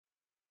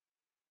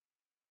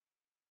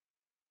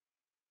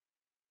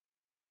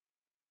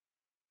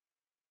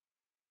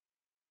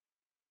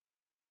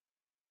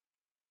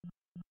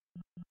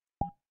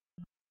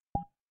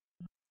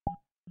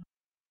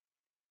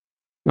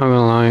Not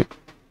gonna lie,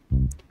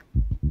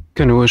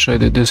 kinda wish I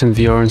did this in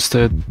VR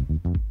instead.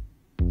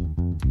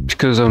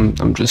 Because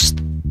I'm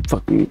just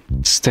fucking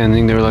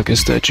standing there like a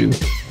statue.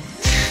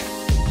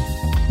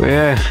 But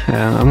yeah,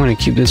 I'm gonna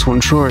keep this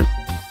one short.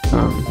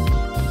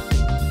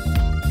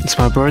 It's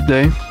my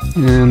birthday,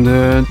 and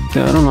I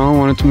don't know, I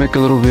wanted to make a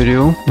little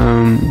video.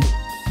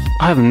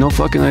 I have no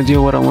fucking idea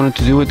what I wanted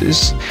to do with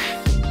this,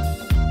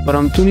 but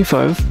I'm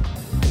 25.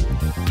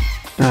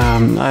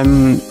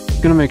 I'm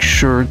gonna make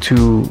sure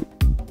to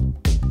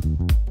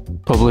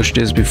publish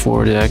this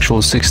before the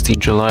actual 16th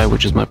July,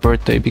 which is my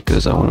birthday,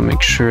 because I want to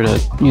make sure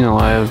that, you know,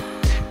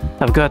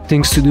 I've got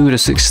things to do the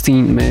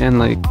 16th, man.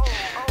 Like,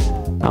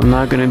 I'm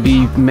not gonna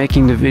be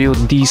making the video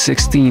the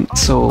 16th,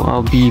 so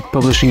I'll be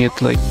publishing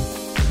it like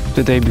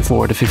the day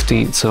before, the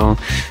 15th. So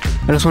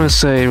I just want to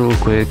say real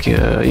quick,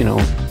 you know,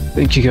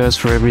 thank you guys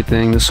for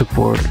everything, the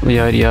support,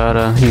 yada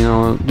yada. You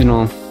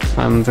know,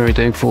 I'm very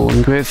thankful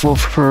and grateful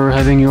for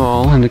having you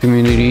all in the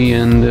community,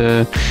 and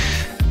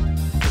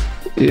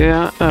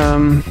yeah,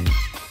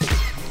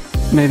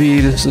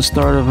 maybe this is the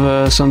start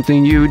of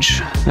something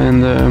huge,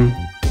 and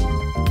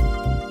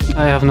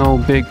I have no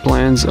big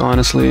plans,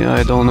 honestly.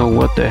 I don't know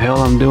what the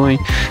hell I'm doing,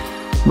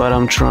 but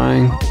I'm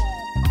trying.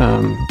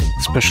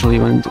 Especially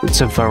when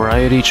it's a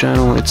variety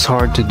channel, it's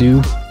hard to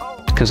do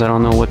because I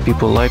don't know what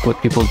people like, what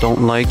people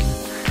don't like.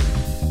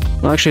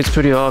 Well, actually, it's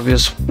pretty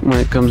obvious when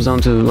it comes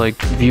down to like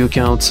view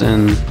counts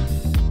and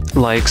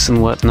likes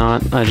and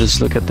whatnot. I just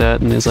look at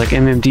that and it's like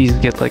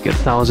MMDs get like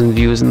 1,000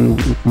 views and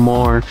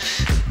more,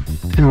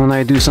 and when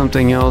I do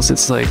something else,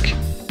 it's like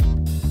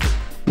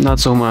not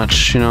so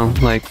much, you know,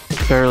 like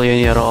barely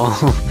any at all.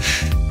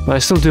 But I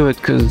still do it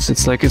because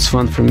it's like it's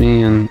fun for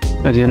me, and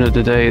at the end of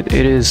the day, it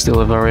is still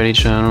a variety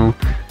channel.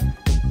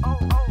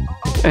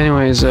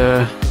 Anyways,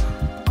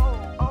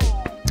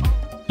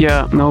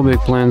 yeah, no big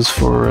plans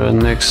for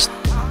next,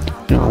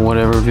 you know,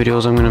 whatever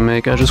videos I'm gonna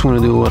make. I just want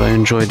to do what I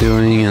enjoy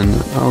doing, and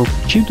I'll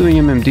keep doing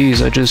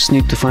MMDs. I just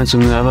need to find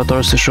some new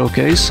avatars to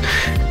showcase.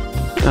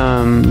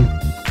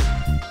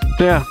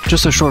 Yeah,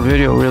 just a short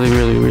video,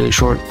 really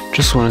short.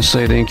 Just want to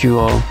say thank you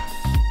all,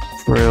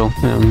 for real.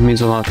 It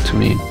means a lot to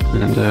me,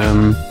 and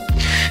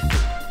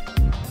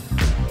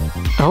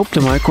I hope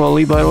the mic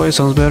quality, by the way,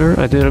 sounds better.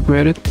 I did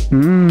upgrade it.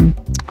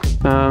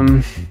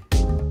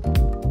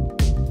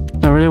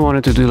 I really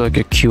wanted to do like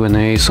a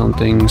Q&A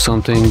something,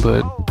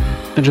 but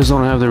I just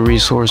don't have the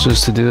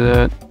resources to do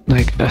that.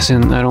 Like, as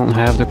in, I don't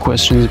have the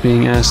questions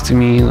being asked to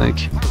me,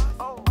 like,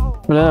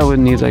 but I would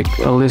need like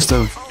a list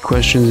of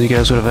questions you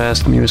guys would have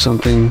asked me or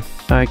something.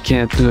 I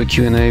can't do a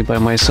Q&A by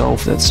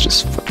myself. That's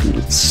just fucking,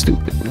 it's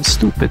stupid. It's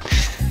stupid.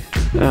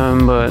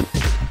 But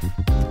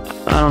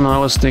I don't know, I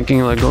was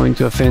thinking like going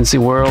to a fancy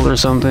world or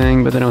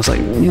something, but then I was like,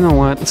 you know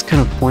what, it's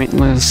kind of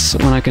pointless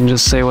when I can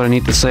just say what I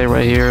need to say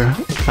right here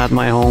at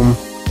my home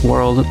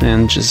world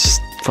and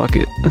just fuck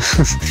it.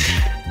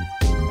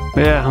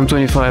 But yeah, I'm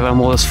 25,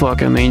 I'm old as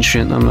fuck, I'm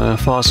ancient, I'm a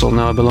fossil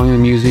now, I belong in a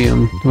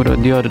museum with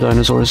the other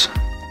dinosaurs.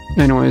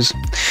 Anyways,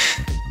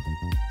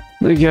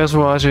 thank you guys for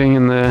watching,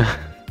 and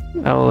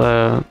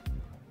I'll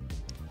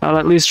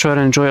at least try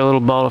to enjoy a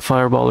little ball of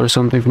Fireball or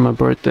something for my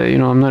birthday. You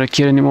know, I'm not a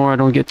kid anymore, I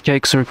don't get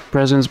cakes or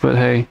presents, but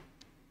hey,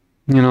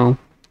 you know,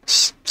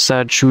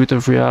 sad truth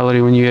of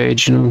reality when you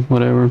age, you know,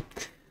 whatever.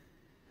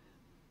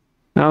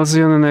 I'll see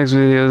you on the next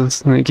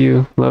videos. Thank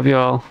you. Love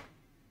y'all.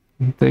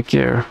 Take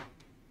care.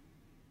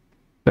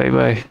 Bye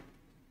bye.